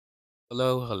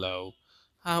Hello, hello.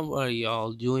 How are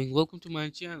y'all doing? Welcome to my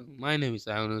channel. My name is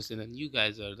Ion Hussein and you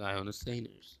guys are the Ion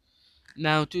Hussainers.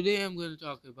 Now, today I'm going to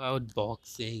talk about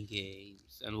boxing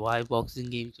games and why boxing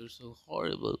games are so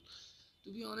horrible.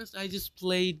 To be honest, I just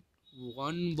played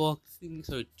two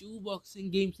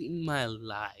boxing games in my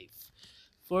life.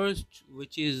 First,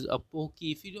 which is a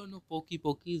Poki. If you don't know Poki,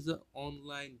 Poki is an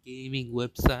online gaming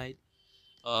website,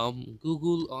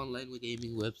 Google online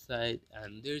gaming website,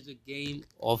 and there's a game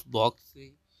of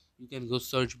boxing. You can go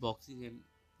search boxing and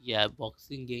yeah,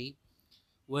 boxing game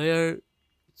where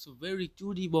it's a very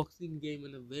 2D boxing game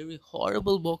and a very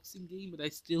horrible boxing game, but I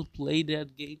still play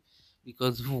that game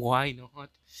because why not?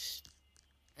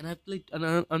 And I played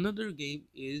another game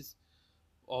is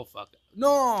oh fuck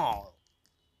no,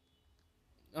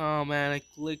 oh man, I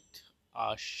clicked,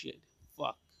 ah shit,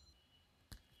 fuck.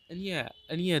 And yeah,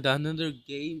 the another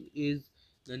game is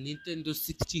the Nintendo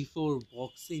 64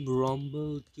 Boxing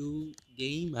Rumble 2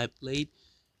 game I played,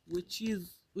 which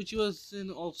was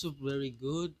also very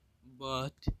good,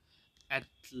 but at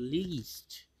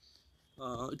least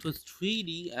it was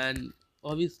 3D, and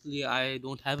obviously I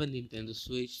don't have a Nintendo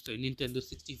Switch, so Nintendo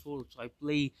 64, so I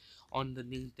play on the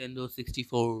Nintendo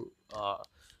 64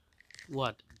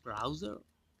 what browser,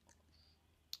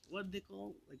 what they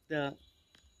call like the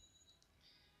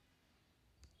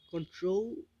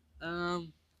control,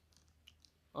 um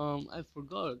I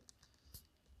forgot.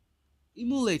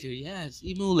 Emulator, yes,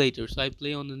 emulator. So I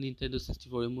play on the Nintendo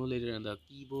 64 emulator, and the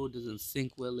keyboard doesn't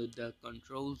sync well with the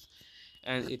controls,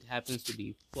 and it happens to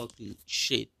be fucking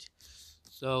shit.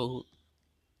 So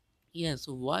yeah,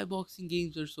 so why boxing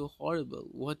games are so horrible?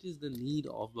 What is the need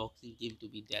of boxing game to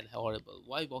be that horrible?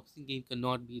 Why boxing game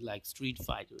cannot be like Street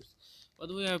Fighters? By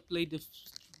the way, I played the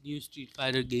new Street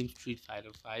Fighter game, Street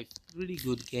Fighter 5. Really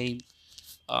good game.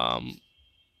 Um,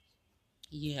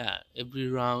 yeah, every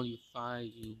round you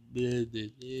fight, you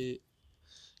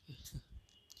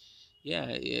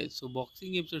yeah. So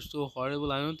boxing games are so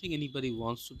horrible. I don't think anybody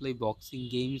wants to play boxing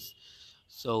games.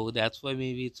 So that's why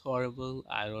maybe it's horrible.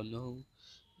 I don't know.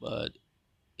 But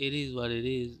it is what it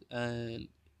is. And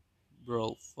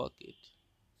bro, fuck it.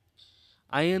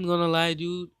 I ain't gonna lie,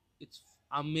 dude.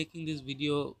 I'm making this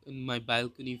video in my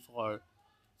balcony for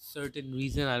certain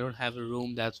reason. I don't have a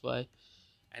room, that's why.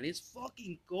 And it's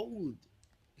fucking cold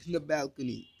in the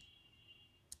balcony.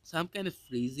 So I'm kind of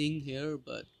freezing here,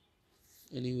 but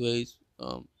anyways,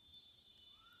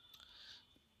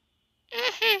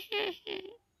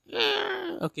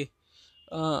 okay.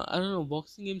 I don't know.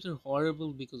 Boxing games are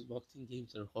horrible because boxing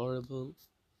games are horrible.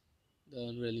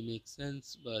 Doesn't really make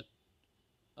sense, but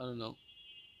I don't know.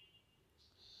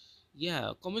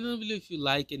 Yeah, comment down below if you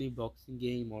like any boxing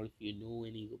game or if you know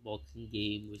any boxing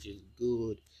game which is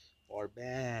good or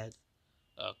bad.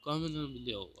 Comment down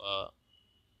below.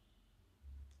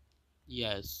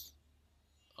 Yes.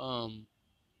 Um.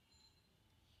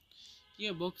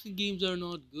 Yeah, boxing games are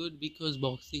not good because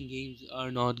boxing games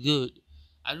are not good.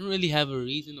 I don't really have a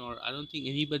reason, or I don't think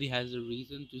anybody has a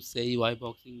reason to say why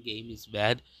boxing game is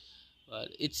bad.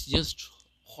 But it's just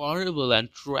horrible and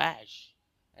trash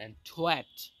and twat.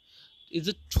 It's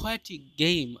a twatty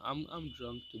game. I'm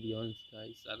drunk, to be honest,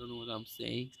 guys. I don't know what I'm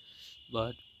saying,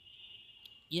 but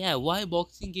yeah, why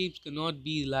boxing games cannot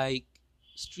be like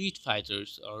Street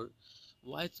Fighters, or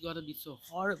why it's gotta be so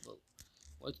horrible?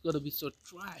 Why it's gotta be so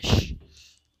trash?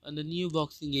 And the new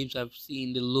boxing games I've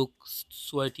seen, they look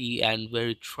sweaty and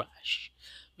very trash.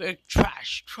 Very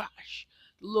trash, trash.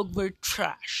 They look very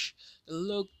trash. They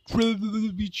look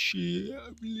really shit,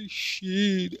 ugly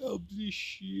shit, ugly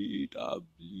shit,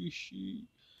 ugly shit.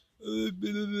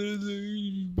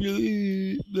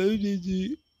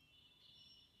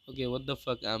 Okay, what the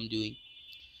fuck I'm doing?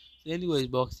 So anyways,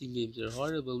 boxing games are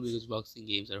horrible because boxing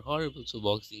games are horrible. So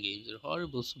boxing games are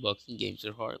horrible. So boxing games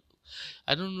are horrible.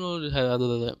 I don't know. I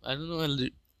don't know.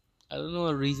 I don't know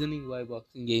a reasoning why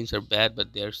boxing games are bad,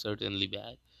 but they are certainly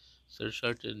bad. So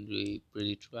certainly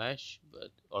pretty trash,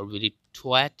 but or very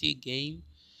twatty game.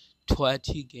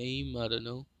 Twatty game. I don't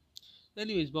know.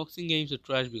 Anyways, boxing games are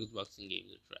trash because boxing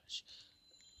games are trash.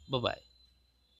 Bye bye.